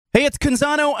Hey, it's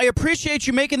Canzano. I appreciate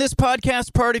you making this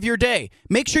podcast part of your day.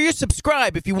 Make sure you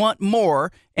subscribe if you want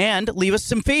more and leave us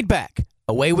some feedback.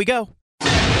 Away we go.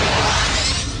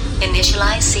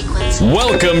 Initialize sequence.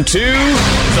 Welcome to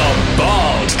The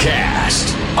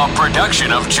Baldcast, a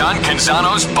production of John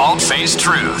Canzano's Bald-Faced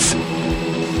Truth.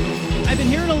 I've been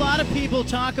hearing a lot of people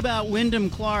talk about Wyndham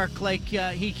Clark like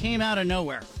he came out of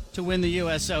nowhere to win the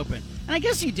U.S. Open. And I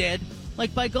guess he did.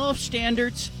 Like by golf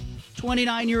standards,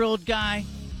 29-year-old guy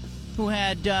who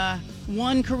had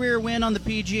one career win on the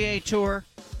PGA Tour,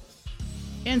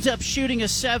 ends up shooting a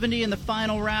 70 in the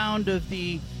final round of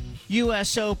the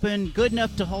U.S. Open, good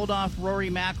enough to hold off Rory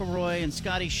McIlroy and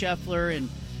Scottie Scheffler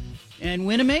and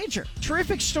win a major.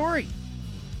 Terrific story.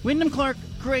 Wyndham Clark,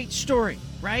 great story,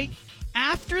 right?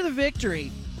 After the victory,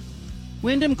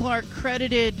 Wyndham Clark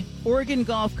credited Oregon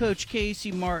golf coach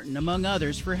Casey Martin, among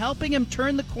others, for helping him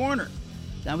turn the corner.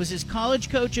 That was his college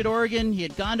coach at Oregon. He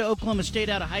had gone to Oklahoma State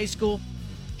out of high school,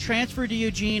 transferred to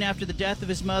Eugene after the death of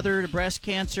his mother to breast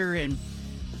cancer, and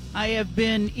I have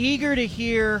been eager to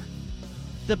hear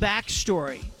the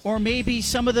backstory, or maybe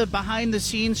some of the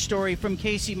behind-the-scenes story from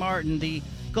Casey Martin, the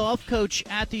golf coach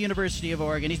at the University of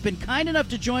Oregon. He's been kind enough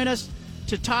to join us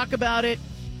to talk about it.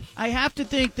 I have to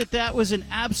think that was an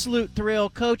absolute thrill.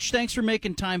 Coach, thanks for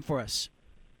making time for us.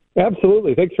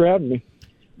 Absolutely. Thanks for having me.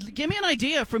 Give me an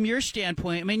idea from your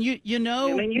standpoint. I mean, you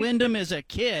know Wyndham as a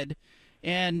kid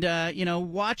and,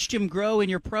 watched him grow in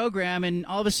your program, and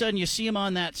all of a sudden you see him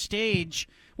on that stage.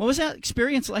 What was that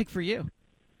experience like for you?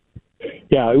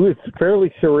 Yeah, it was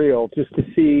fairly surreal just to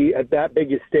see at that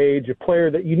big a stage a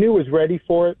player that you knew was ready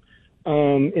for it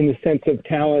in the sense of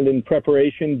talent and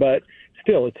preparation, but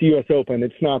still, it's the U.S. Open.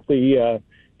 It's not the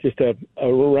just a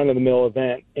run-of-the-mill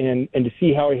event. And to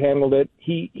see how he handled it,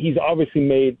 he's obviously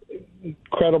made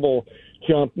incredible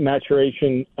jump,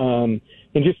 maturation, and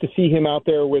just to see him out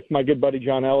there with my good buddy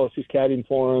John Ellis, who's caddying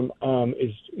for him,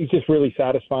 is just really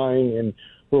satisfying and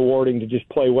rewarding to just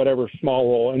play whatever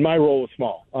small role. And my role was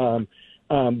small.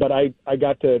 But I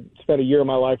got to spend a year of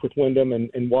my life with Wyndham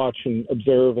and watch and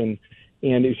observe, and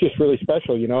it's just really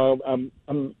special. You know,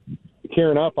 I'm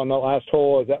tearing up on the last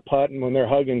hole as that putt and when they're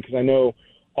hugging because I know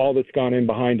all that's gone in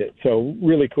behind it. So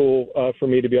really cool for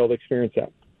me to be able to experience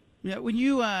that. Yeah, when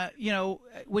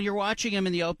when you're watching him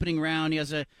in the opening round, he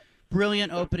has a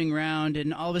brilliant opening round,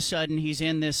 and all of a sudden he's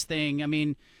in this thing. I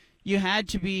mean, you had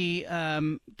to be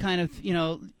you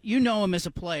know him as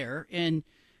a player, and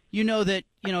you know that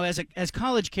as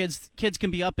college kids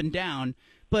can be up and down.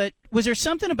 But was there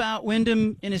something about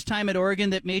Wyndham in his time at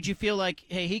Oregon that made you feel like,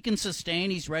 hey, he can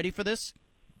sustain, he's ready for this?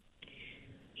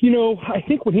 You know, I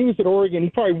think when he was at Oregon, he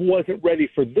probably wasn't ready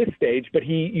for this stage, but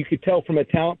you could tell from a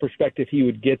talent perspective he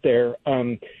would get there.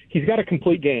 He's got a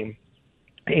complete game.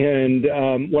 And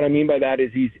what I mean by that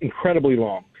is he's incredibly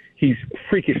long. He's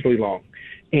freakishly long.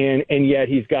 And yet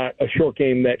he's got a short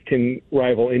game that can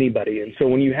rival anybody. And so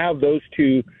when you have those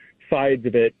two sides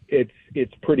of it,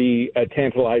 it's pretty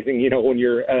tantalizing, when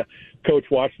you're a coach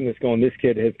watching this going, this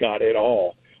kid has got it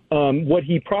all. What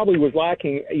he probably was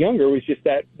lacking younger was just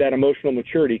that emotional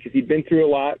maturity because he'd been through a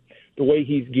lot. The way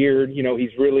he's geared,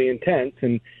 he's really intense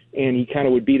and he kind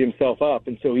of would beat himself up.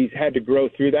 And so he's had to grow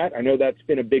through that. I know that's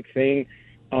been a big thing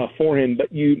for him, but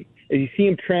as you see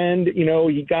him trend,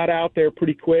 he got out there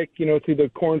pretty quick, through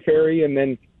the Corn Ferry and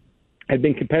then had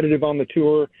been competitive on the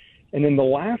tour. And then the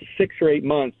last 6 or 8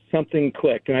 months, something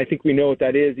clicked. And I think we know what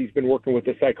that is. He's been working with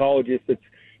a psychologist that's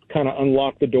kind of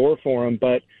unlocked the door for him.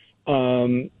 But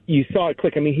you saw it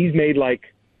click. I mean, he's made like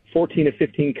 14 to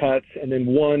 15 cuts and then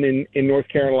one in North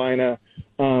Carolina,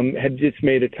 had just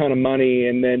made a ton of money.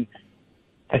 And then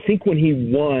I think when he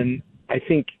won, I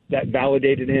think that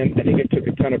validated him. I think it took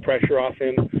a ton of pressure off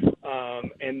him.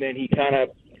 And then he kind of,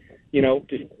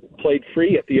 just played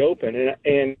free at the Open.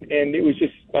 And it was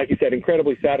just, like you said,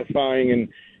 incredibly satisfying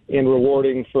and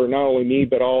rewarding for not only me,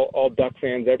 but all Duck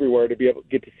fans everywhere to be able to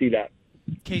get to see that.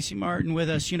 Casey Martin with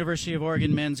us, University of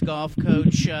Oregon men's golf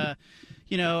coach.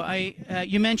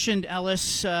 You mentioned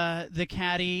Ellis, the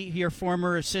caddy, your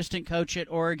former assistant coach at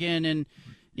Oregon, and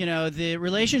the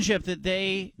relationship that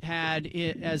they had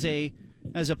as a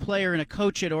player and a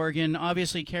coach at Oregon,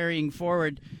 obviously carrying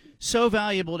forward. So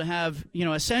valuable to have,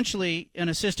 essentially an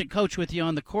assistant coach with you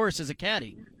on the course as a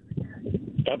caddy.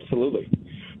 Absolutely.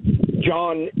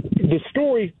 John, the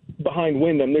story behind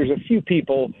Wyndham, there's a few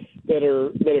people that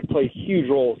have played huge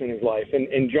roles in his life,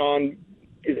 and John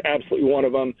is absolutely one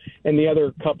of them. And the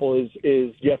other couple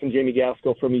is Jeff and Jamie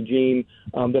Gaskell from Eugene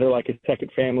that are like a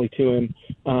second family to him.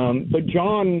 But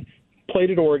John played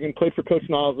at Oregon, played for Coach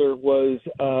Nosler, was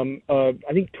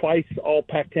I think twice all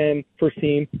Pac-10 first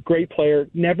team, great player,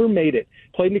 never made it.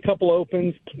 Played in a couple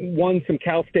Opens, won some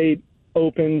Cal State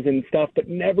Opens and stuff, but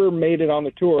never made it on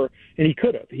the tour, and he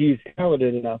could have. He's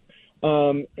talented enough.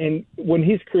 And when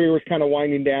his career was kind of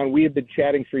winding down, we had been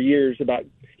chatting for years about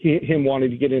him wanting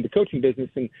to get into the coaching business,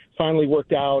 and finally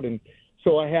worked out. And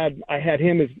so I had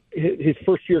him as his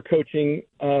first year coaching,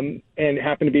 and it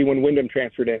happened to be when Wyndham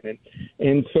transferred in.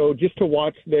 And so just to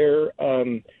watch their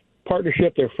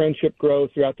partnership, their friendship grow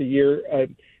throughout the year,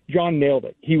 John nailed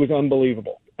it. He was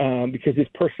unbelievable because his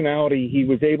personality, he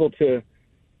was able to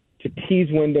tease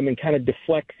Wyndham and kind of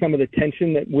deflect some of the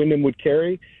tension that Wyndham would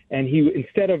carry. And he,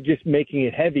 instead of just making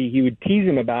it heavy, he would tease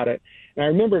him about it. And I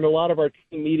remember in a lot of our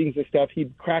team meetings and stuff,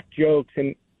 he'd crack jokes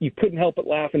and you couldn't help but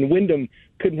laugh, and Wyndham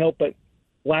couldn't help but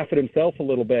laugh at himself a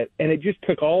little bit. And it just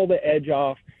took all the edge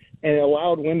off, and it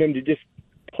allowed Wyndham to just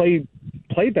play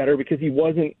better because he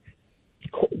wasn't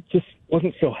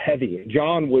so heavy. And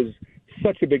John was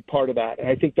such a big part of that, and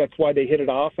I think that's why they hit it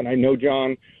off. And I know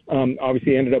John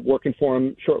obviously ended up working for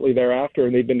him shortly thereafter,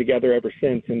 and they've been together ever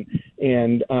since. And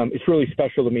it's really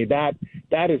special to me. That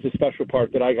is the special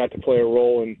part, that I got to play a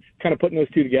role in kind of putting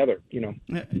those two together.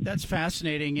 That's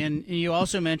fascinating. And you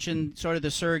also mentioned sort of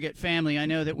the surrogate family. I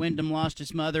know that Wyndham lost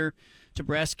his mother to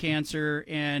breast cancer,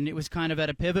 and it was kind of at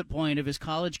a pivot point of his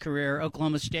college career.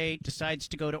 Oklahoma State decides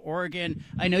to go to Oregon.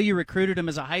 I know you recruited him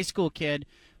as a high school kid,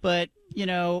 but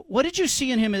what did you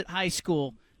see in him at high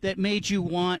school that made you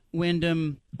want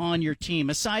Wyndham on your team,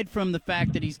 aside from the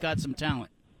fact that he's got some talent?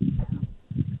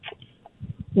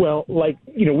 Well,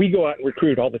 we go out and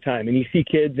recruit all the time, and you see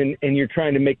kids and you're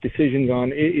trying to make decisions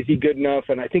on, is he good enough?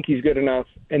 And I think he's good enough.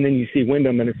 And then you see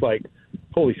Wyndham and it's like,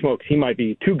 holy smokes, he might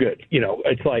be too good.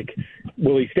 It's like,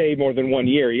 will he stay more than 1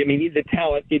 year? I mean, the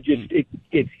talent,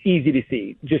 it's easy to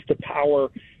see, just the power.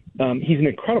 He's an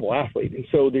incredible athlete. And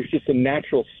so there's just a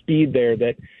natural speed there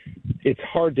that it's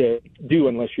hard to do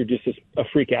unless you're just a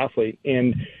freak athlete.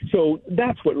 And so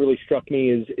that's what really struck me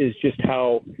is just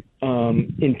how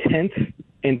intense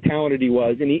and talented he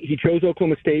was. And he chose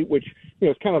Oklahoma State, which,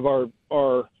 is kind of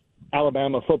our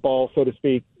Alabama football, so to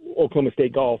speak, Oklahoma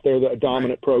State golf. They're the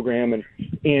dominant program.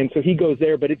 And so he goes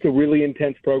there, but it's a really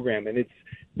intense program, and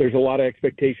there's a lot of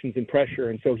expectations and pressure.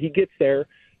 And so he gets there,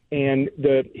 and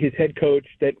his head coach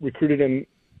that recruited him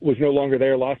was no longer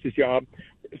there, lost his job.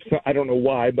 So I don't know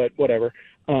why, but whatever.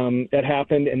 That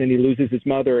happened, and then he loses his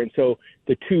mother. And so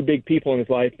the two big people in his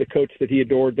life, the coach that he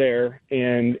adored there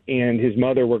and his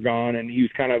mother, were gone, and he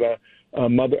was kind of a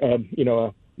mother,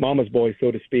 a mama's boy,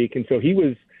 so to speak. And so he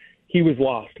was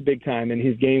lost big time, and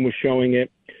his game was showing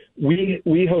it. We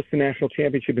hosted the national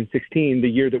championship in 2016, the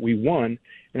year that we won,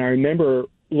 and I remember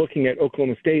looking at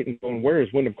Oklahoma State and going, where is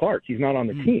Wyndham Clark? He's not on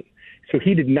the team. So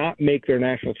he did not make their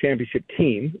national championship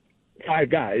team, 5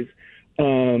 guys.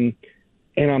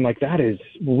 And I'm like, it was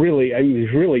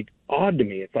really odd to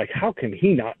me. It's like, how can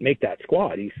he not make that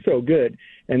squad? He's so good.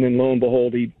 And then lo and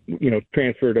behold, he,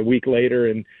 transferred a week later,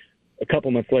 and a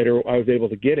couple months later I was able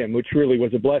to get him, which really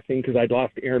was a blessing because I'd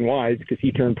lost Aaron Wise because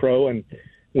he turned pro, and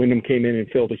Wyndham came in and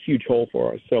filled a huge hole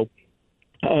for us. So,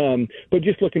 but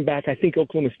just looking back, I think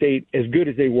Oklahoma State, as good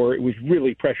as they were, it was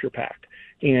really pressure packed.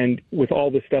 And with all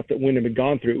the stuff that Wyndham had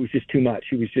gone through, it was just too much.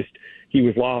 He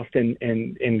was lost, and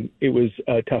it was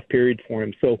a tough period for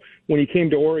him. So when he came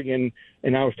to Oregon,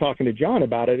 and I was talking to John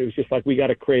about it, it was just like, we got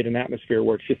to create an atmosphere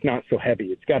where it's just not so heavy.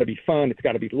 It's got to be fun. It's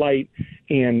got to be light,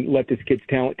 and let this kid's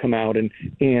talent come out. And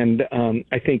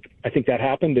I think that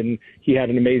happened, and he had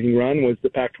an amazing run, was the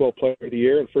Pac-12 Player of the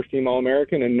Year and first-team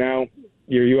All-American, and now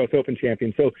you're U.S. Open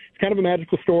champion. So it's kind of a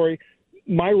magical story.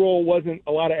 My role wasn't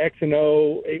a lot of X and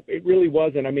O. It really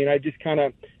wasn't. I mean, I just kind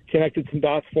of connected some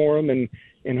dots for him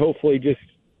and hopefully just,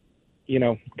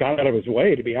 got out of his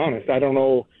way, to be honest. I don't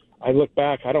know. I look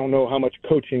back, I don't know how much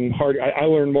coaching I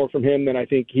learned more from him than I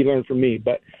think he learned from me,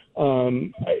 but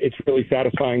it's really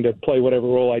satisfying to play whatever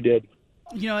role I did.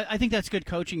 I think that's good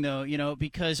coaching, though,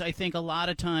 because I think a lot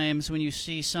of times when you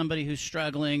see somebody who's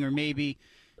struggling or maybe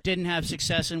didn't have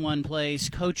success in one place,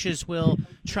 coaches will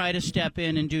try to step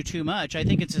in and do too much. I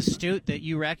think it's astute that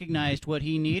you recognized what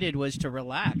he needed was to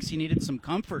relax. He needed some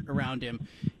comfort around him,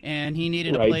 and he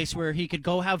needed a place where he could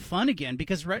go have fun again.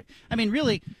 Because,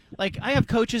 really, I have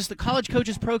coaches, the college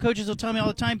coaches, pro coaches will tell me all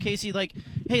the time, Casey, hey,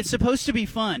 it's supposed to be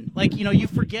fun. You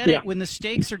forget it when the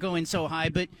stakes are going so high,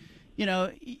 but,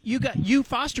 you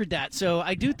fostered that. So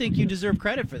I do think you deserve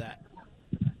credit for that.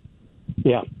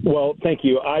 Yeah, well, thank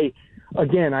you.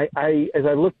 Again, I as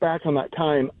I look back on that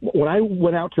time, when I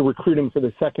went out to recruit him for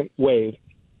the second wave,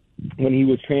 when he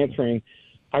was transferring,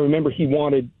 I remember he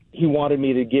wanted he wanted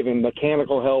me to give him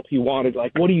mechanical help. He wanted,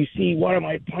 like, what do you see? Why am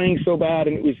I playing so bad?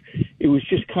 And it was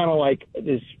just kind of like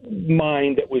this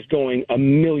mind that was going a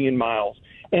million miles.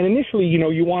 And initially,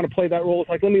 you want to play that role. It's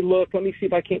like, let me see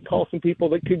if I can't call some people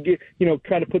that could get,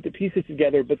 try to put the pieces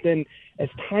together. But then as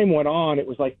time went on, it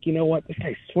was like, you know what, this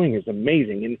guy's swing is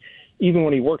amazing. And even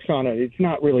when he works on it, it's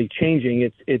not really changing.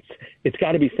 It's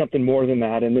got to be something more than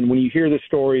that. And then when you hear the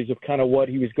stories of kind of what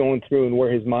he was going through and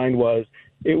where his mind was,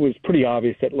 it was pretty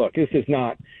obvious that, look, this is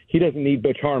not, he doesn't need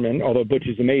Butch Harmon, although Butch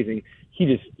is amazing.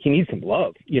 He needs some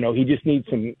love. He just needs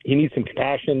some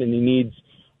compassion, and he needs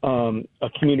a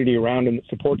community around him that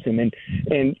supports him. And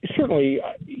certainly,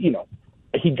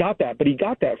 he got that, but he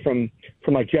got that from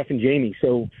like Jeff and Jamie.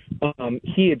 So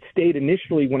he had stayed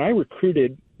initially when I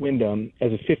recruited Wyndham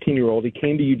as a 15-year-old. He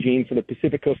came to Eugene for the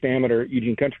Pacific Coast Amateur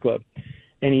Eugene Country Club,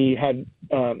 and he had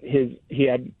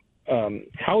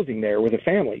housing there with a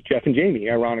family, Jeff and Jamie,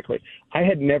 ironically. I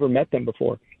had never met them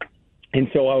before. And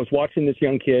so I was watching this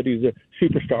young kid who's a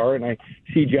superstar, and I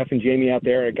see Jeff and Jamie out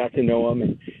there. I got to know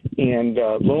him, and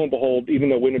lo and behold, even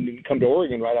though Wyndham didn't come to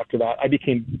Oregon right after that, I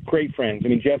became great friends. I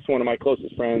mean, Jeff's one of my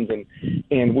closest friends,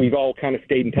 and we've all kind of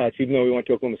stayed in touch. Even though we went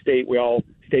to Oklahoma State, we all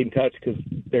stayed in touch because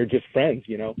they're just friends,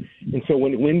 And so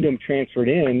when Wyndham transferred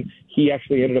in, he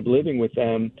actually ended up living with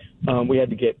them. We had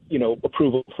to get,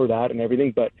 approval for that and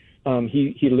everything, but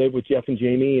he lived with Jeff and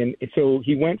Jamie. And so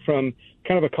he went from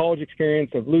kind of a college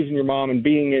experience of losing your mom and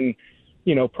being in,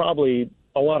 probably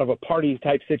a lot of a party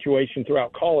type situation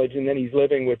throughout college. And then he's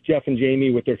living with Jeff and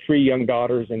Jamie with their 3 young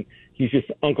daughters, and he's just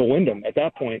Uncle Wyndham at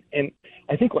that point. And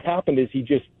I think what happened is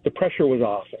the pressure was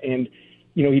off, and,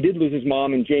 he did lose his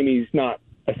mom, and Jamie's not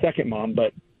a second mom,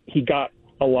 but he got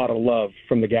a lot of love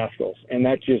from the Gaskells, and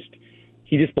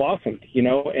he just blossomed,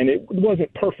 and it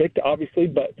wasn't perfect, obviously,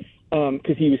 but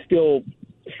because he was still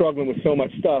struggling with so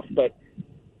much stuff, but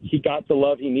he got the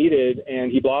love he needed,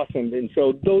 and he blossomed. And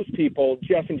so those people,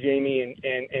 Jeff and Jamie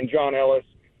and John Ellis,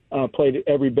 played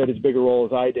every bit as big a role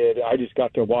as I did. I just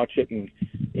got to watch it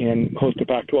and host a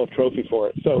Pac-12 trophy for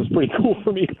it. So it was pretty cool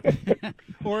for me.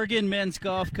 Oregon men's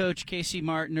golf coach Casey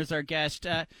Martin is our guest.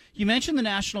 You mentioned the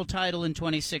national title in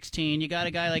 2016. You got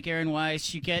a guy like Aaron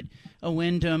Weiss. You get a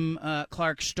Wyndham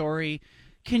Clark story.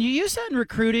 Can you use that in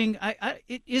recruiting?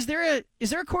 Is there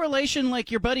a correlation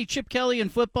like your buddy Chip Kelly in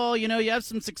football? You have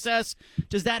some success.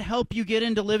 Does that help you get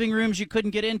into living rooms you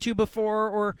couldn't get into before?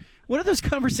 Or what are those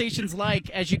conversations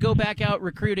like as you go back out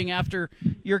recruiting after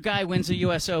your guy wins the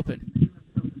U.S. Open?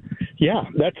 Yeah,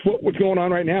 that's what's going on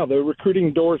right now. The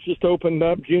recruiting doors just opened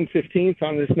up June 15th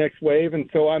on this next wave, and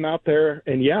so I'm out there,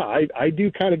 and I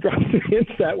do kind of drop some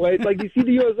hints that way. It's like, you see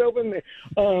the U.S. Open,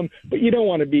 but you don't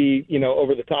want to be,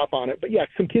 over the top on it. But, yeah,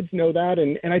 some kids know that,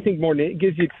 and I think more it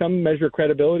gives you some measure of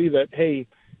credibility that, hey,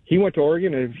 he went to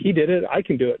Oregon, and if he did it, I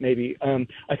can do it maybe.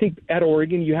 I think at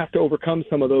Oregon you have to overcome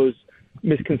some of those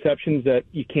misconceptions that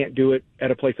you can't do it at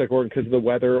a place like Oregon because of the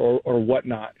weather or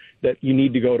whatnot, that you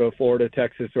need to go to Florida,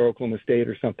 Texas, or Oklahoma State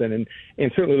or something.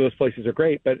 And certainly those places are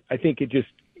great, but I think it just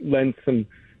lends some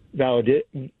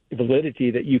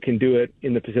validity that you can do it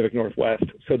in the Pacific Northwest.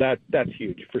 So that's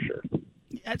huge for sure.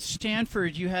 At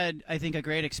Stanford, you had, I think, a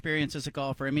great experience as a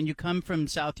golfer. I mean, you come from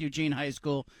South Eugene High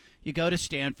School, you go to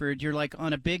Stanford, you're like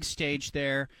on a big stage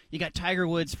there. You got Tiger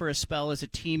Woods for a spell as a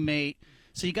teammate.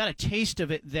 So you got a taste of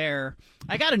it there.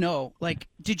 I got to know, like,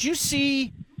 did you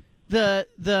see the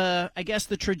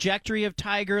trajectory of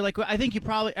Tiger? Like, I think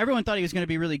everyone thought he was going to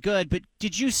be really good, but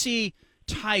did you see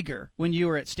Tiger when you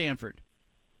were at Stanford?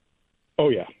 Oh,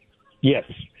 yeah. Yes,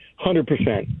 100%.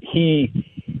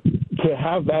 To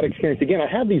have that experience, again, I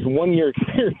had these one-year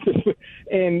experiences,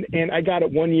 and I got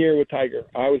it 1 year with Tiger.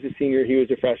 I was a senior, he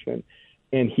was a freshman,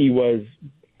 and he was,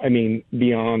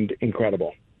 beyond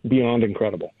incredible.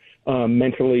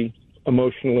 Mentally,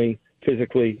 emotionally,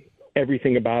 physically,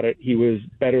 everything about it. He was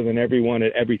better than everyone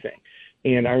at everything.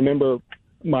 And I remember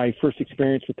my first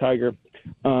experience with Tiger,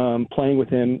 playing with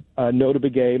him. Nota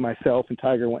Begay, myself, and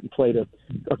Tiger went and played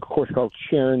a course called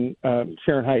Sharon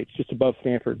Heights, just above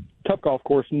Stanford. Tough golf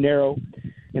course, narrow,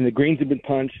 and the greens had been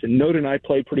punched. And Nota and I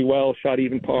played pretty well, shot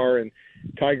even par, and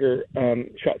Tiger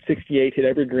shot 68, hit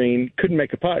every green, couldn't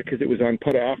make a putt because it was on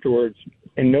putt afterwards.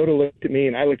 And Nota looked at me,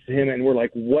 and I looked at him, and we're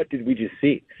like, what did we just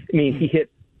see? I mean, he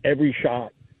hit every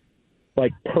shot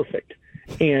like perfect.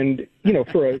 And,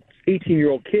 for a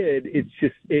 18-year-old kid, it's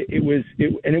just,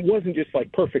 and it wasn't just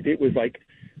like perfect. It was like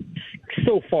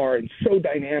so far and so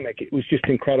dynamic. It was just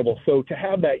incredible. So to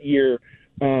have that year,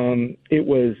 it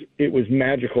was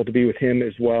magical to be with him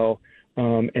as well.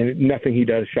 And nothing he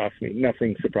does shocks me.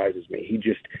 Nothing surprises me.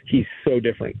 He's so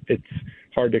different.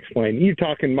 hard to explain. You're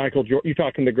talking Michael Jordan, you're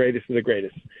talking the greatest of the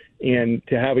greatest, and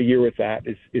to have a year with that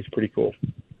is pretty cool.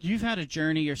 You've had a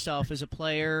journey yourself as a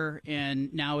player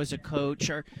and now as a coach.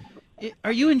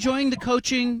 Are you enjoying the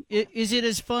coaching? Is it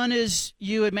as fun as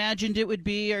you imagined it would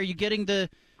be? Are you getting the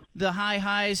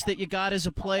highs that you got as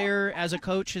a player, as a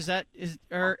coach? Is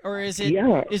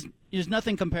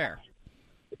nothing compare?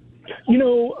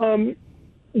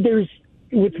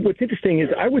 What's interesting is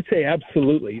I would say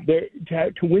absolutely.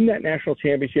 To win that national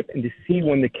championship and to see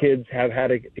when the kids have had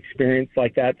an experience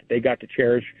like that they got to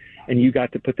cherish and you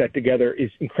got to put that together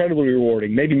is incredibly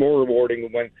rewarding, maybe more rewarding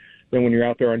than when you're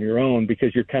out there on your own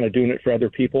because you're kind of doing it for other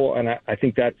people. And I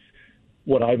think that's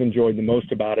what I've enjoyed the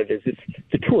most about it is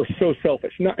the tour is so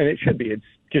selfish. And it should be. It's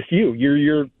just you. You're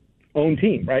your own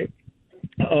team, right?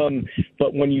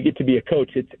 But when you get to be a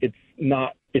coach, it's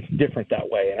not. It's different that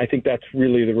way. And I think that's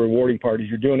really the rewarding part is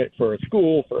you're doing it for a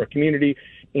school, for a community,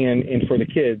 and for the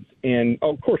kids. And,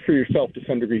 of course, for yourself to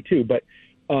some degree too. But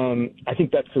I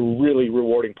think that's the really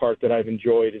rewarding part that I've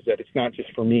enjoyed is that it's not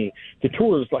just for me. The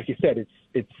tours, like you said,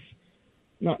 it's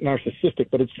not narcissistic,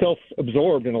 but it's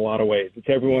self-absorbed in a lot of ways. It's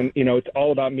everyone, it's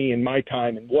all about me and my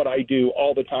time and what I do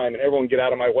all the time. And everyone get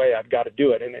out of my way. I've got to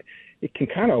do it. And it can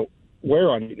kind of wear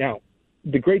on you. Now,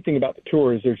 the great thing about the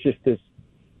tour is there's just this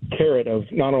carrot of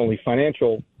not only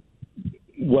financial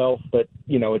wealth, but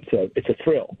it's a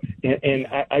thrill. And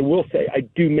I will say I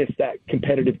do miss that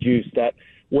competitive juice, that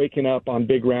waking up on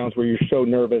big rounds where you're so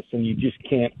nervous and you just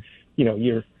can't,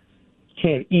 you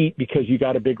can't eat because you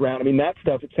got a big round. I mean, that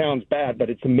stuff, it sounds bad,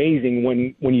 but it's amazing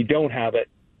when you don't have it,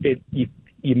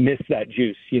 you miss that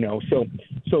juice,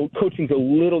 So coaching's a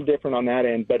little different on that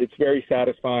end, but it's very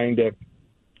satisfying to,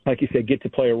 like you said, get to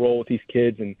play a role with these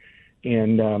kids and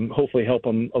hopefully help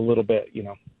them a little bit,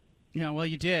 Yeah, well,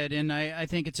 you did, and I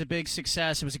think it's a big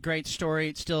success. It was a great story.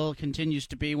 It still continues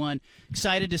to be one.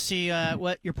 Excited to see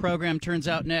what your program turns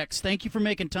out next. Thank you for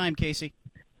making time, Casey.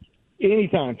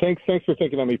 Anytime. Thanks for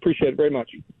thinking of me. Appreciate it very much.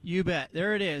 You bet.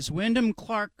 There it is. Wyndham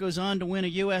Clark goes on to win a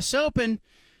U.S. Open.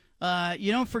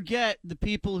 You don't forget the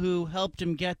people who helped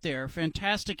him get there.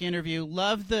 Fantastic interview.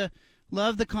 Love the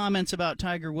comments about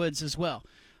Tiger Woods as well.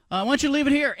 I want you to leave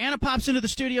it here. Anna pops into the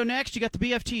studio next. You got the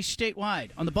BFT statewide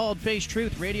on the Bald Face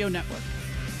Truth Radio Network.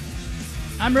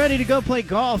 I'm ready to go play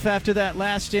golf after that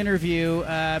last interview.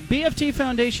 BFT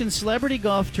Foundation Celebrity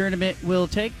Golf Tournament will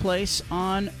take place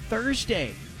on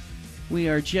Thursday. We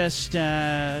are just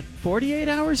 48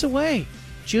 hours away.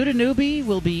 Judah Newby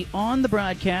will be on the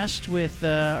broadcast with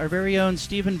our very own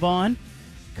Stephen Vaughn,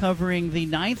 covering the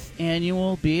 9th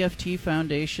annual BFT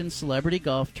Foundation Celebrity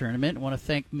Golf Tournament. I want to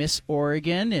thank Miss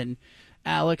Oregon and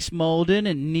Alex Molden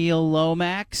and Neil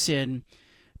Lomax and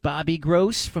Bobby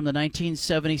Gross from the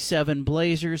 1977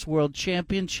 Blazers World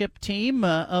Championship team,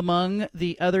 among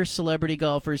the other celebrity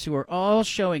golfers who are all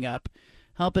showing up,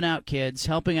 helping out kids,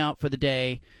 helping out for the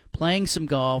day, playing some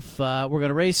golf. We're going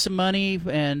to raise some money,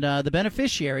 and the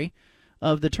beneficiary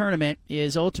of the tournament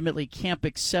is ultimately Camp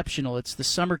Exceptional. It's the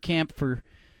summer camp for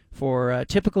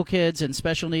typical kids and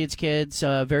special needs kids,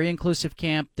 very inclusive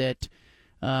camp that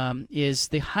is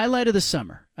the highlight of the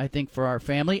summer, I think, for our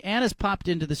family. Anna's popped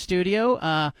into the studio.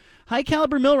 High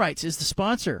Caliber Millwrights is the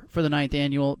sponsor for the 9th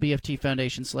annual BFT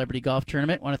Foundation Celebrity Golf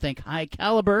Tournament. I want to thank High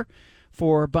Caliber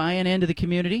for buying into the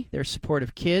community, their support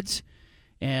of kids,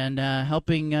 and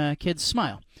helping kids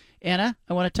smile. Anna,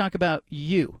 I want to talk about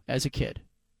you as a kid.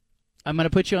 I'm going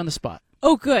to put you on the spot.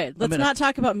 Oh, good. Let's not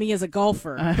talk about me as a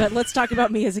golfer, but let's talk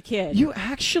about me as a kid. You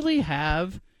actually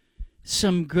have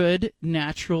some good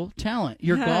natural talent.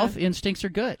 Your golf instincts are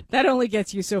good. That only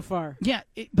gets you so far. Yeah,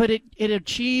 but it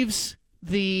achieves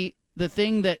the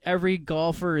thing that every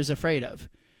golfer is afraid of.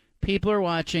 People are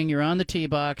watching. You're on the tee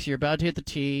box. You're about to hit the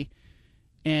tee.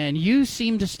 And you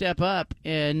seem to step up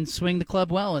and swing the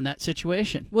club well in that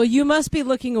situation. Well, you must be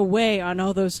looking away on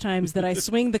all those times that I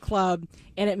swing the club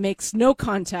and it makes no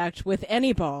contact with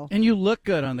any ball. And you look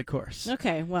good on the course.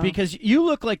 Okay, well. Because you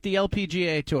look like the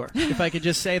LPGA Tour, if I could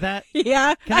just say that.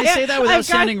 Yeah. Can I say that without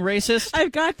sounding racist?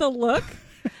 I've got the look.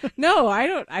 No, I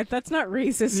don't. That's not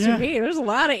racist to me. There's a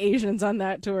lot of Asians on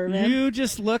that tour, man. You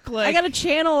just look like... I got to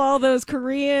channel all those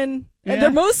Korean... Yeah.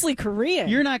 They're mostly Korean.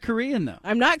 You're not Korean, though.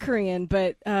 I'm not Korean,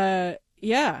 but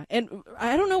yeah. And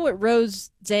I don't know what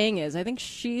Rose Zhang is. I think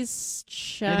she's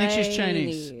Chinese. I think she's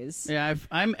Chinese. Yeah,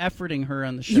 I'm efforting her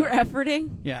on the show. You're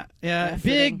efforting? Yeah.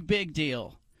 Big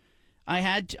deal.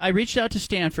 I reached out to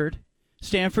Stanford.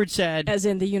 Stanford said... As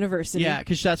in the university. Yeah,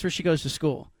 because that's where she goes to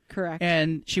school. Correct.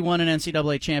 And she won an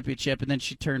NCAA championship, and then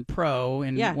she turned pro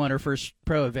and won her first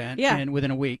pro event and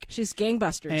within a week. She's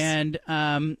gangbusters. And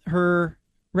her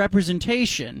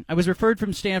representation, I was referred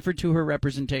from Stanford to her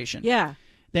representation. Yeah.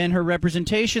 Then her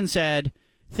representation said,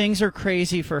 things are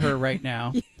crazy for her right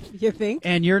now. You think?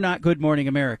 And you're not Good Morning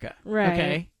America. Right.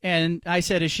 Okay. And I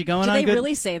said, is she going Did on they Good...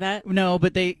 really say that? No,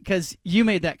 but because you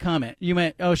made that comment. You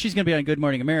meant, oh, she's going to be on Good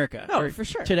Morning America. Oh, or for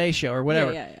sure. Today Show or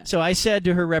whatever. Yeah. So I said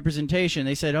to her representation,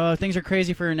 they said, oh, things are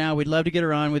crazy for her now. We'd love to get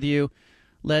her on with you.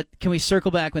 Can we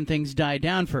circle back when things die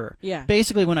down for her? Yeah.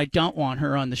 Basically, when I don't want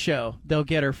her on the show, they'll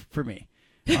get her for me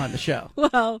on the show.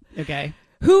 Well, okay.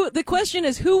 The question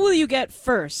is, who will you get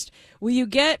first? Will you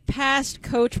get past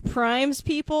Coach Prime's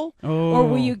people, or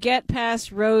will you get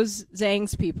past Rose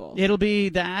Zhang's people? It'll be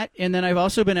that, and then I've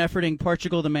also been efforting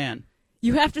Portugal the Man.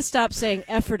 You have to stop saying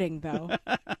efforting, though.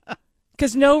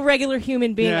 Because no regular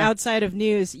human being outside of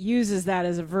news uses that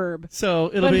as a verb. So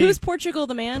it'll but be... who's Portugal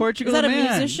the Man? Portugal is that the Man.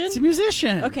 a musician? It's a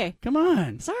musician. Okay. Come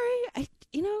on. Sorry, that's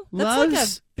like a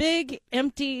big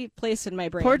empty place in my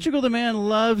brain. Portugal the Man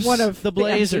loves one of the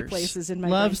Blazers. Empty places in my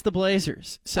loves brain. the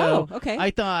Blazers. So okay.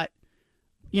 I thought,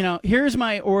 here's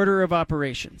my order of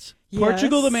operations. Yes.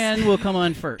 Portugal the Man will come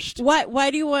on first.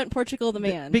 Why do you want Portugal the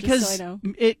Man? Because just so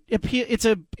I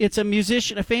know. it's a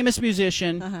musician, a famous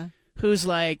musician who's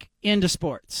like into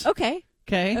sports. Okay.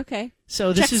 Okay.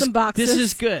 So this Check some boxes. This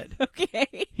is good.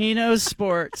 Okay. He knows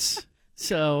sports.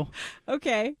 So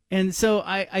okay. And so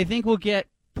I think we'll get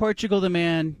Portugal the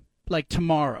Man like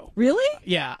tomorrow. Really?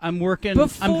 Yeah, I'm working.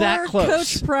 Before I'm that close.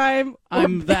 Coach Prime.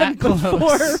 I'm that close.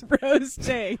 Before Rose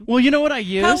Day. Well, you know what I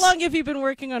use? How long have you been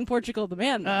working on Portugal the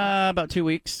Man? About 2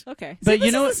 weeks. Okay. But See,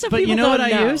 you know what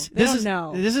I use? This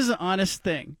is an honest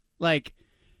thing. Like,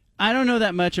 I don't know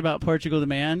that much about Portugal the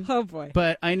Man. Oh boy.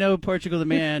 But I know Portugal the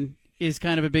Man is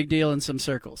kind of a big deal in some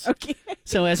circles. Okay.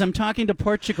 So as I'm talking to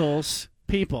Portugal's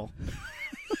people,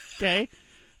 okay,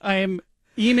 I am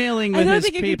emailing with his people. I don't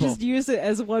think you can just use it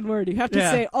as one word. You have to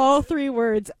say all three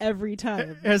words every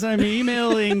time. As I'm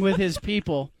emailing with his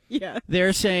people,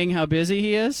 they're saying how busy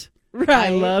he is. Right. I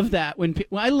love that.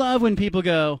 I love when people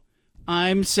go,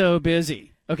 I'm so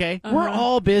busy. Okay? We're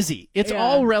all busy. It's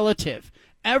all relative.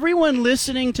 Everyone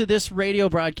listening to this radio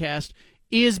broadcast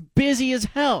is busy as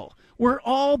hell. We're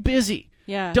all busy.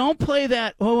 Yeah. Don't play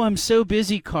that, oh, I'm so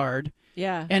busy card.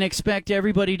 Yeah. And expect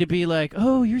everybody to be like,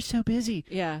 oh, you're so busy.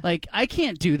 Yeah. Like, I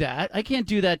can't do that. I can't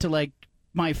do that to, like,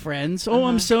 my friends. Oh,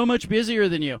 I'm so much busier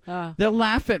than you. They'll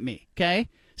laugh at me, okay?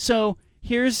 So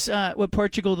here's what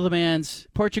Portugal's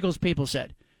people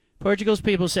said. Portugal's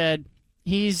people said,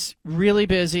 he's really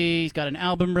busy. He's got an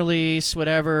album release,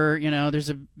 whatever. There's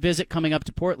a visit coming up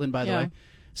to Portland, by the way.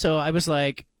 So I was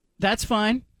like, that's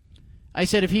fine. I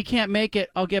said, if he can't make it,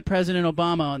 I'll get President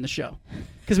Obama on the show.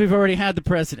 Because we've already had the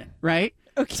president, right?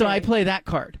 Okay. So I play that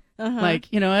card. Like,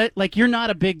 like you're not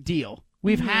a big deal.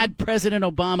 We've had President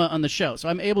Obama on the show, so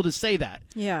I'm able to say that.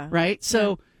 Yeah. Right?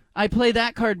 So I play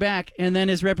that card back, and then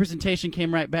his representation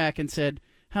came right back and said,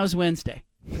 how's Wednesday?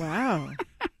 Wow.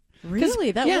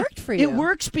 Really? That worked for you? It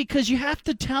works because you have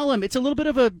to tell him. It's a little bit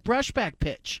of a brushback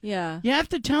pitch. Yeah. You have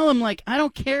to tell him, like, I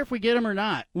don't care if we get him or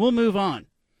not. We'll move on.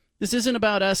 This isn't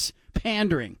about us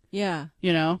pandering. Yeah.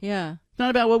 Yeah. It's not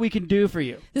about what we can do for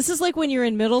you. This is like when you're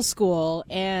in middle school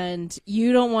and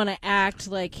you don't want to act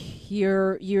like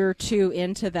you're too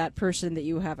into that person that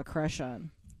you have a crush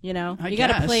on. You got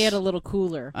to play it a little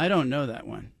cooler. I don't know that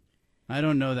one. I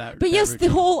don't know that. But yes, the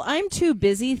whole I'm too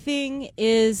busy thing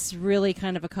is really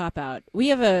kind of a cop-out. We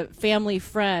have a family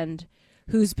friend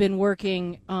who's been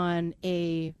working on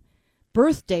a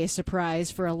birthday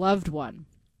surprise for a loved one.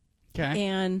 Okay.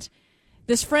 And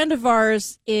this friend of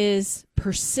ours is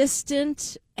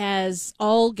persistent as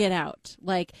all get out.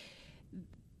 Like,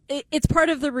 it's part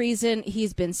of the reason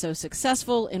he's been so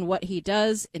successful in what he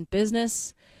does in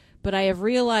business. But I have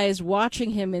realized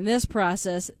watching him in this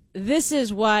process, this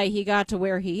is why he got to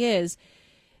where he is.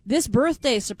 This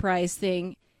birthday surprise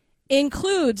thing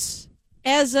includes,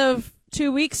 as of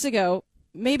 2 weeks ago,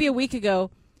 maybe a week ago,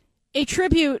 a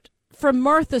tribute from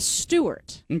Martha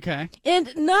Stewart. Okay.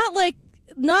 And not like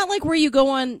where you go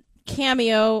on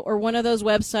Cameo or one of those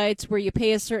websites where you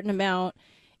pay a certain amount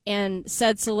and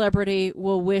said celebrity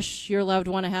will wish your loved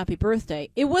one a happy birthday.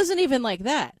 It wasn't even like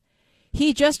that.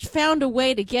 He just found a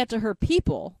way to get to her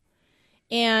people.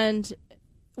 And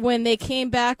when they came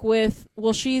back with,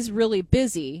 well, she's really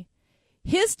busy,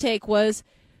 his take was,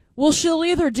 well, she'll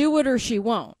either do it or she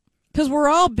won't. Because we're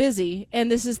all busy,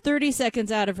 and this is 30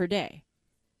 seconds out of her day.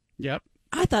 Yep.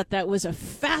 I thought that was a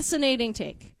fascinating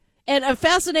take and a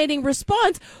fascinating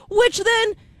response, which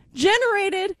then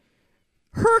generated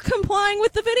her complying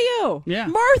with the video. Yeah.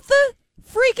 Martha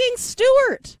freaking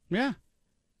Stewart. Yeah.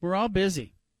 We're all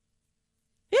busy.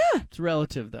 Yeah. It's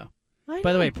relative, though. I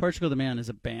By the know. way, Portugal the Man is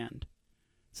a band.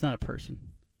 It's not a person.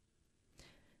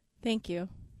 Thank you.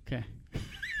 Okay.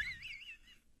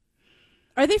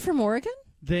 Are they from Oregon?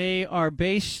 They are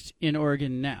based in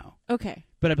Oregon now, Okay.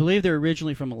 but I believe they're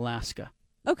originally from Alaska.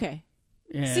 Okay.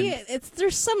 And See,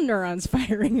 there's some neurons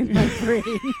firing in my brain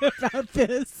about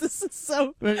this. This is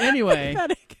so But anyway,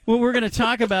 pathetic. what we're going to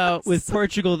talk about with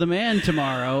Portugal the Man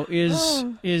tomorrow is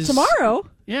Tomorrow?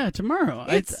 Yeah, tomorrow.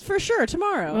 It's for sure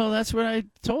tomorrow. Well, that's what I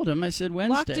told him. I said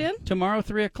Wednesday. Locked in? Tomorrow,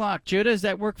 3:00. Judah, does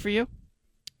that work for you?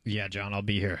 Yeah, John, I'll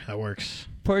be here. That works.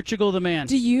 Portugal the Man.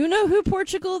 Do you know who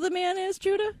Portugal the Man is,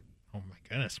 Judah? Oh, my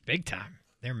goodness. Big time.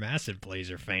 They're massive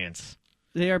Blazer fans.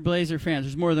 They are Blazer fans.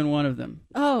 There's more than one of them.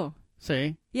 Oh,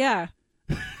 See? yeah.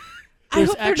 I There's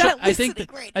hope they're not I think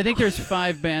listening right I think there's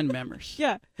 5 band members.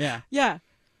 Yeah. Yeah. Yeah.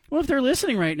 Well, if they're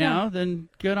listening right now, then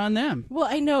good on them. Well,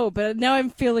 I know, but now I'm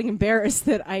feeling embarrassed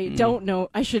that I don't know.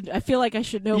 I feel like I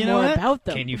should know You know more what? about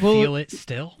them. Can you Well, feel it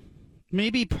still?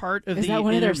 Maybe part of Is the that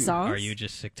one of their interview- songs? Are you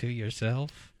just sick to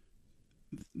yourself?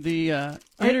 The Are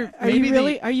maybe you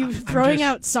really? the- Are you I'm throwing just-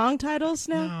 out song titles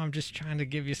No, now? I'm just trying to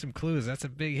give you some clues. That's a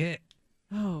big hit.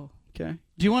 Oh, Okay.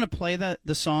 Do you want to play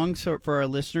the song for our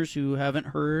listeners who haven't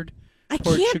heard I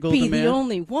Portugal can't be the Man? the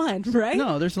only one, right?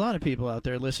 No, there's a lot of people out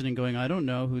there listening going, I don't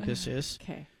know who this is.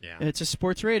 Okay. Yeah. It's a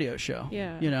sports radio show.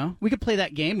 Yeah. You know, we could play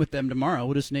that game with them tomorrow.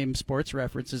 We'll just name sports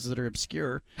references that are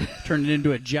obscure, turn it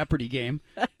into a Jeopardy game.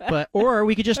 Or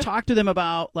we could just talk to them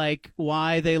about like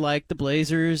why they like the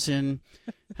Blazers and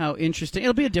how interesting.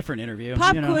 It'll be a different interview.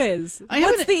 Pop you know. quiz. I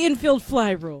What's haven't- the infield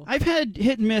fly rule? I've had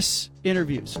hit and miss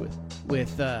interviews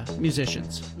with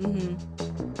musicians.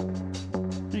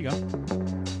 Mm-hmm. There you go.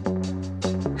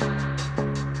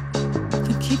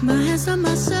 Keep my hands on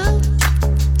myself.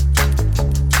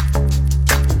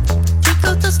 Pick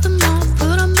out dust them off,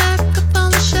 put them back up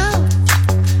on the shelf.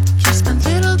 Here's my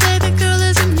little baby girl,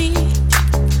 isn't me?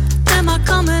 Am I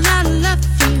coming out of left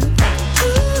field?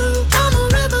 Ooh, I'm a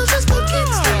rebel just for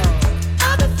kicks.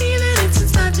 I've been feeling it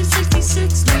since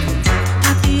 1966 now.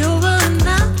 Might be over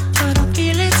now, but I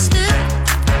feel it still.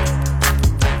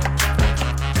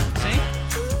 See?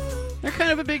 They're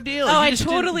kind of a big deal. Oh, You I just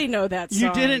totally know that song.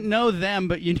 You didn't know them,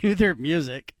 but you knew their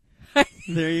music.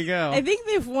 There you go. I think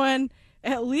they've won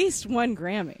at least one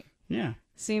Grammy. Yeah.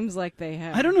 Seems like they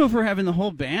have. I don't know if we're having the whole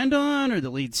band on or the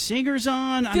lead singers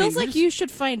on. Feels like you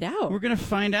should find out. We're going to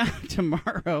find out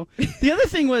tomorrow. The other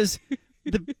thing was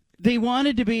they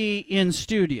wanted to be in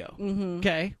studio,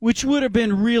 okay, which would have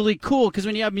been really cool because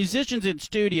when you have musicians in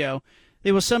studio,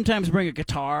 they will sometimes bring a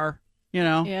guitar, you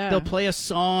know. Yeah. They'll play a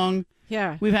song.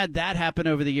 Yeah. We've had that happen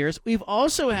over the years. We've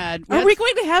also had... Are we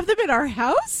going to have them in our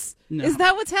house? No. Is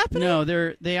that what's happening? No,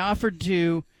 they offered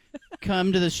to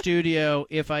come to the studio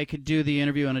if I could do the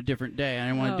interview on a different day. I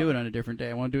didn't want to do it on a different day.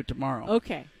 I want to do it tomorrow.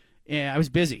 Okay. Yeah, I was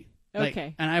busy.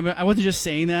 Okay. And I wasn't just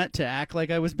saying that to act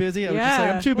like I was busy. I was just like,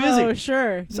 I'm too busy. Oh,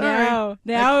 sure. Sorry.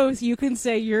 Now you can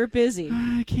say you're busy.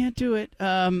 I can't do it.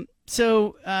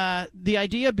 So the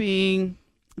idea being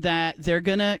that they're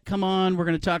going to come on. We're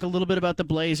going to talk a little bit about the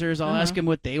Blazers. I'll ask them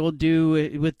what they will do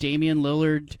with Damian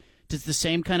Lillard. Does the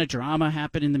same kind of drama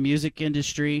happen in the music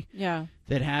industry Yeah.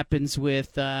 that happens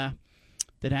with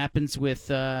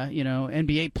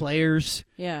NBA players?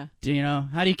 Yeah.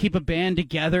 How do you keep a band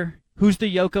together? Who's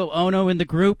the Yoko Ono in the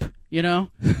group?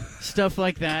 Stuff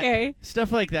like that. Okay.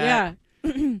 Stuff like that.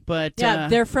 Yeah. But Yeah,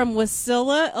 they're from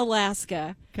Wasilla,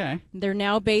 Alaska. okay. They're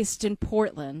now based in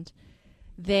Portland.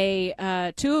 They,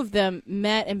 two of them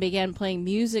met and began playing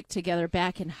music together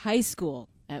back in high school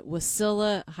at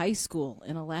Wasilla High School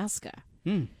in Alaska.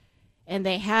 Hmm. And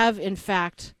they have, in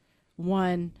fact,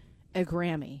 won a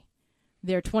Grammy.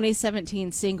 Their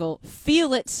 2017 single,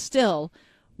 Feel It Still,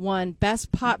 won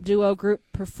Best Pop Duo Group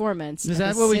Performance Is at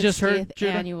that the what we just heard, 60th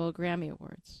Judah? Annual Grammy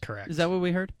Awards. Correct. Is that what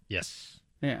we heard? Yes.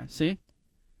 Yeah. See.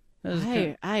 That was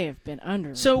good. I have been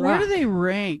under So a where do rock. they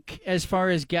rank as far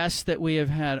as guests that we have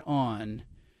had on?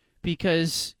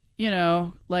 Because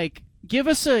give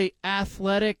us a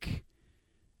athletic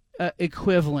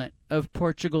equivalent of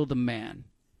Portugal the Man.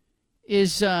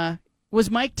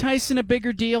 Was Mike Tyson a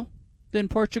bigger deal than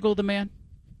Portugal the Man?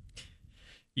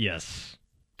 Yes.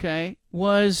 Okay.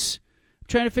 I'm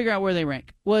trying to figure out where they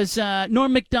rank. Was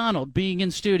Norm Macdonald being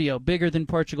in studio bigger than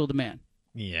Portugal the Man?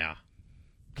 Yeah.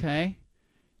 Okay.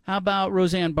 How about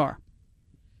Roseanne Barr?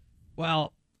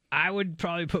 Well, I would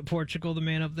probably put Portugal the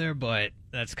Man up there, but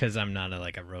that's because I'm not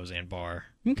a Roseanne Barr.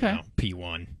 Okay.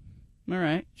 P1. All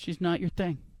right. She's not your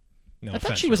thing. No I thought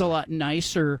offense, she was a Roseanne. lot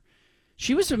nicer.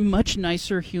 She was a much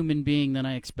nicer human being than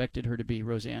I expected her to be,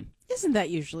 Roseanne. Isn't that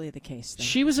usually the case, then?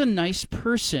 She was a nice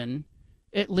person,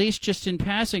 at least just in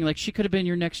passing. Like, she could have been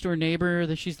your next-door neighbor,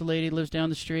 that she's the lady who lives down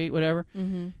the street, whatever.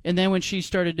 Mm-hmm. And then when she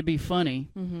started to be funny,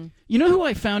 you know who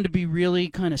I found to be really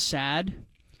kind of sad,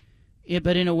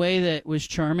 but in a way that was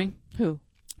charming? Who?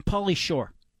 Pauly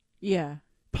Shore. Yeah.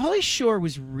 Pauly Shore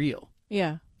was real.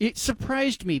 Yeah. It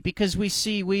surprised me because we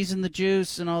see Wheeze and the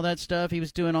Juice and all that stuff. He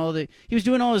was doing all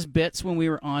his bits when we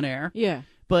were on air. Yeah.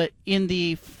 But in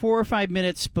the 4 or 5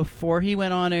 minutes before he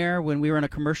went on air, when we were on a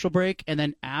commercial break, and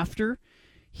then after,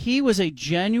 he was a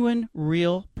genuine,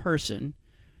 real person.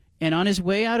 And on his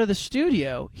way out of the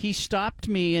studio, he stopped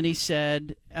me and he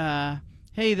said,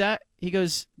 "Hey, he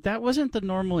goes, that wasn't the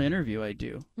normal interview I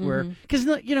do." Because,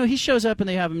 he shows up and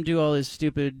they have him do all his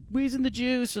stupid Wheeze and the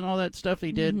Juice and all that stuff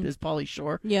he did as Pauly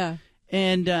Shore. Yeah.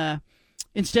 And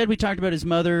instead, we talked about his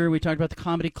mother, we talked about the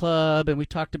comedy club, and we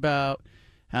talked about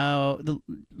how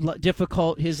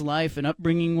difficult his life and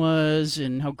upbringing was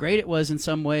and how great it was in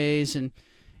some ways and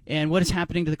what is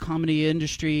happening to the comedy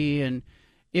industry. And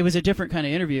it was a different kind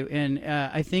of interview. And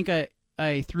I think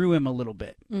I threw him a little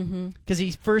bit because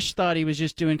he first thought he was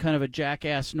just doing kind of a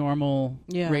jackass normal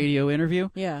radio interview.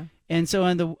 Yeah. And so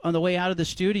on the way out of the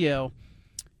studio,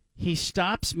 he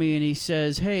stops me and he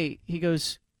says, "Hey," he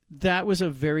goes, "that was a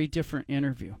very different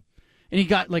interview." And he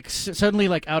got suddenly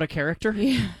out of character.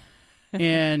 Yeah.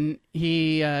 And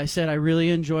he said, "I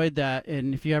really enjoyed that,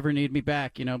 and if you ever need me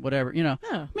back, whatever,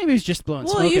 Oh. maybe he's just blowing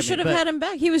smoke Well, at you me, should have but had him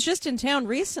back. He was just in town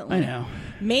recently. I know.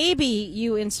 Maybe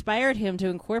you inspired him to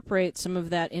incorporate some of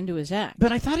that into his act.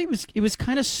 But I thought it was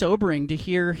kind of sobering to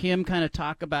hear him kind of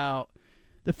talk about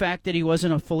the fact that he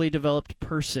wasn't a fully developed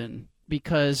person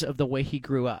because of the way he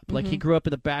grew up. Like he grew up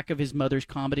in the back of his mother's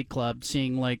comedy club,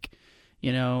 seeing all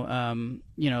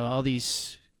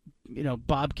these.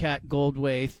 Bobcat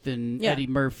Goldthwait and Eddie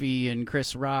Murphy and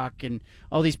Chris Rock and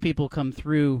all these people come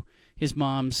through his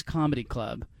mom's comedy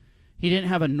club. He didn't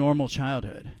have a normal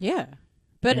childhood. Yeah.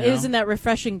 But isn't that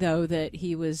refreshing, though, that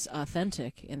he was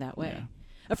authentic in that way? Yeah.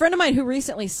 A friend of mine who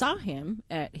recently saw him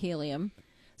at Helium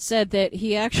said that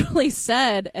he actually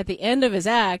said at the end of his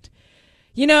act,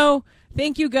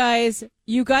 "Thank you guys.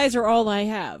 You guys are all I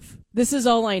have. This is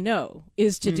all I know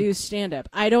is to do stand-up.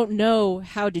 I don't know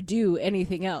how to do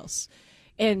anything else."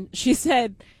 And she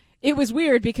said it was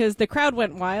weird because the crowd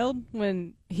went wild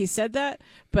when he said that,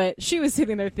 but she was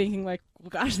sitting there thinking well,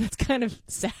 gosh, that's kind of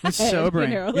sad. It's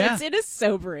sobering. Yeah. It is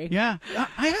sobering. Yeah.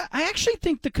 I actually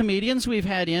think the comedians we've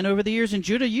had in over the years, and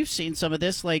Judah, you've seen some of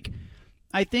this,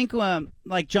 I think John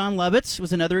Lovitz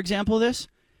was another example of this.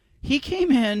 He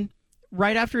came in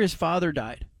right after his father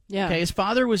died. Yeah. Okay, his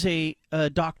father was a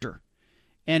doctor,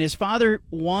 and his father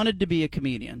wanted to be a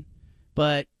comedian,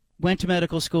 but went to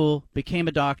medical school, became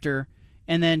a doctor,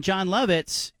 and then John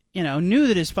Lovitz, knew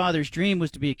that his father's dream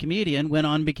was to be a comedian, went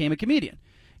on and became a comedian.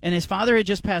 And his father had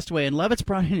just passed away, and Lovitz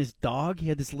brought in his dog. He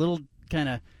had this little kind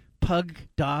of pug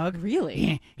dog.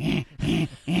 Really?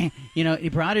 He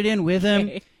brought it in with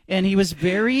him, and he was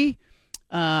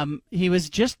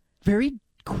just very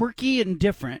quirky and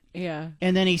different. Yeah.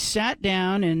 And then he sat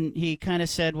down and he kind of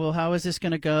said, "Well, how is this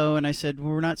going to go?" And I said,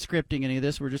 "Well, we're not scripting any of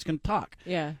this. We're just going to talk."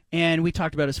 Yeah. And we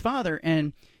talked about his father,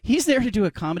 and he's there to do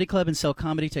a comedy club and sell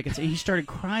comedy tickets. And he started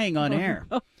crying on air.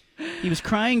 He was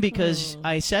crying because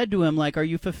I said to him, "Are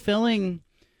you fulfilling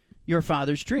your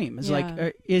father's dream?"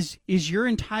 It's is your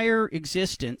entire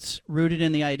existence rooted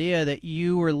in the idea that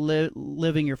you were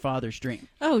living your father's dream?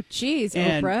 Oh, geez,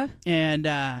 Oprah.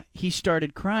 And he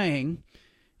started crying.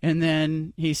 And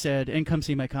then he said, "And come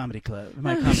see my comedy club,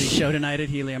 my comedy show tonight at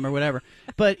Helium," or whatever.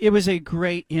 But it was a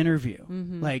great interview.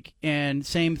 And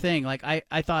same thing.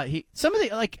 I thought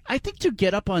I think to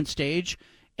get up on stage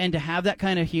and to have that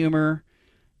kind of humor,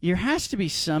 there has to be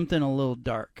something a little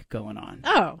dark going on.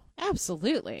 Oh,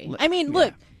 absolutely. I mean,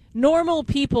 look, normal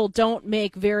people don't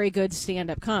make very good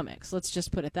stand-up comics. Let's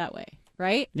just put it that way,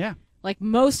 right? Yeah.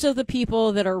 Most of the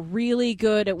people that are really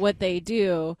good at what they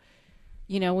do,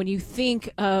 when you think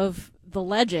of the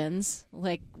legends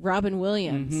like Robin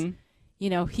Williams,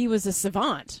 he was a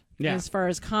savant as far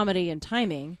as comedy and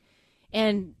timing.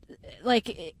 And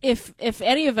if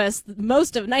any of us,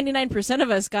 most of 99% of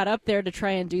us got up there to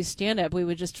try and do stand up, we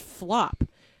would just flop.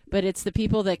 But it's the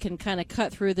people that can kind of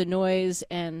cut through the noise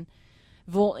and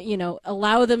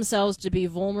allow themselves to be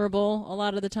vulnerable a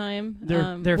lot of the time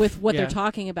with what they're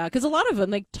talking about. Because a lot of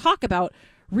them talk about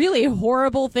really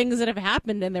horrible things that have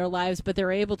happened in their lives, but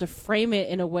they're able to frame it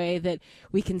in a way that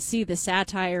we can see the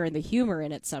satire and the humor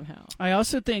in it somehow. I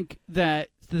also think that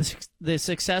the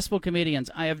successful comedians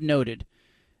I have noted,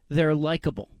 they're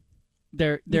likable.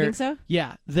 You think so?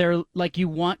 Yeah, they're you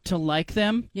want to like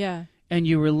them. Yeah. And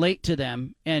you relate to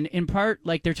them, and in part,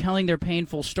 they're telling their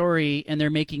painful story and they're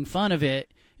making fun of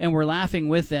it, and we're laughing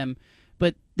with them.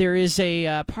 But there is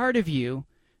a part of you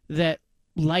that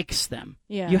likes them.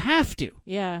 Yeah. You have to.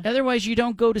 Yeah. Otherwise, you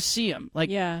don't go to see them.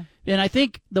 Yeah. And I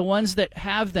think the ones that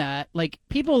have that,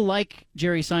 people like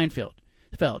Jerry Seinfeld.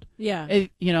 Feld. Yeah.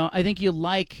 I think you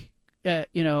like,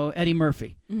 Eddie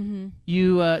Murphy. Mm-hmm.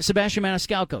 You, Sebastian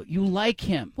Maniscalco. You like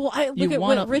him. Well, I look at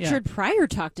what Richard Pryor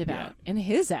talked about in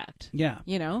his act. Yeah.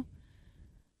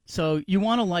 So you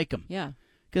want to like him. Yeah.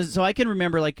 So I can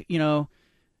remember,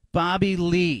 Bobby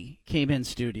Lee came in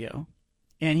studio,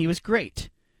 and he was great.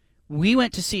 We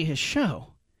went to see his show.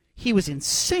 He was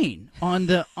insane on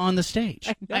the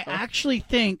stage. I actually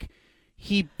think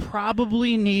he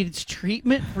probably needs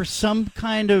treatment for some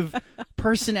kind of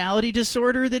personality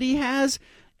disorder that he has,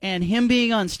 and him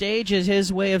being on stage is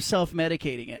his way of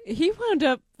self-medicating it. He wound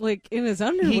up in his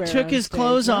underwear. He took his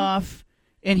clothes off,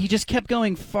 and he just kept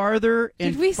going farther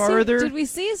and farther. Did we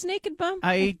see his naked bum?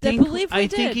 I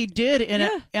think he did,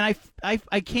 and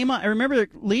I came on. I remember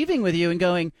leaving with you and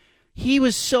going, he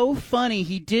was so funny.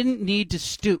 He didn't need to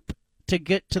stoop to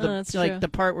get to the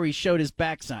part where he showed his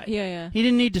backside. Yeah. He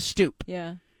didn't need to stoop.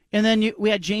 Yeah. And then we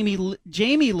had Jamie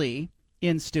Lee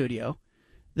in studio.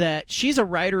 That she's a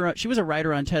writer. She was a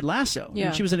writer on Ted Lasso. Yeah.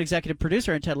 And she was an executive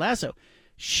producer on Ted Lasso.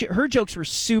 Her jokes were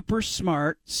super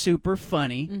smart, super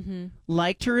funny. Mm-hmm.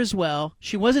 Liked her as well.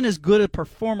 She wasn't as good a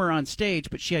performer on stage,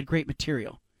 but she had great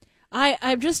material.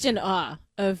 I'm just in awe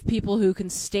of people who can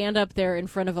stand up there in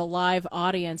front of a live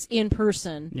audience in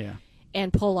person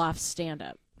and pull off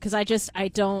stand-up. Because I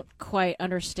don't quite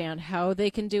understand how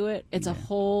they can do it. It's a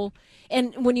whole...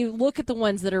 And when you look at the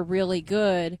ones that are really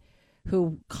good,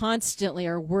 who constantly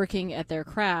are working at their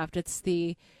craft, it's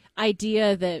the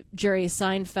idea that Jerry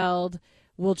Seinfeld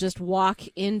will just walk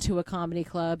into a comedy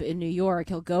club in New York.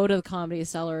 He'll go to the Comedy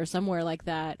Cellar or somewhere like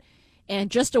that,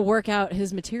 and just to work out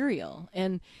his material.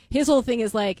 And his whole thing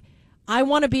is I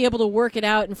want to be able to work it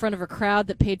out in front of a crowd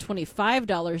that paid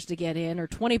 $25 to get in or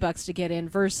 $20 to get in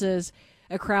versus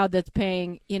a crowd that's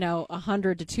paying,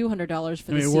 $100 to $200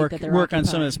 for the seat that they're work on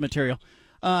some of this material.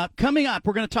 Coming up,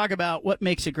 we're going to talk about what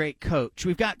makes a great coach.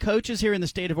 We've got coaches here in the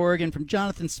state of Oregon, from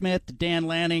Jonathan Smith to Dan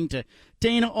Lanning to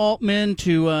Dana Altman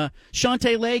to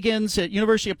Shante Legans at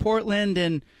University of Portland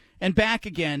and back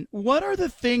again. What are the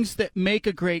things that make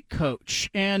a great coach?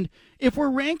 And if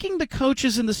we're ranking the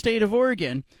coaches in the state of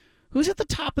Oregon, who's at the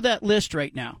top of that list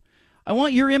right now? I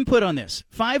want your input on this.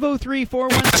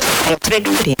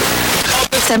 503-417.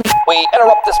 We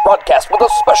interrupt this broadcast with a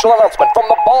special announcement from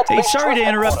the Bald Face Hey, sorry Truth to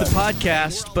interrupt the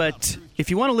podcast, but if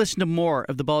you want to listen to more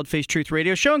of the Bald Face Truth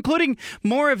Radio Show, including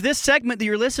more of this segment that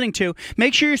you're listening to,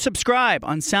 make sure you subscribe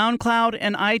on SoundCloud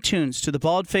and iTunes to the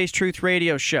Bald Face Truth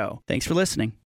Radio Show. Thanks for listening.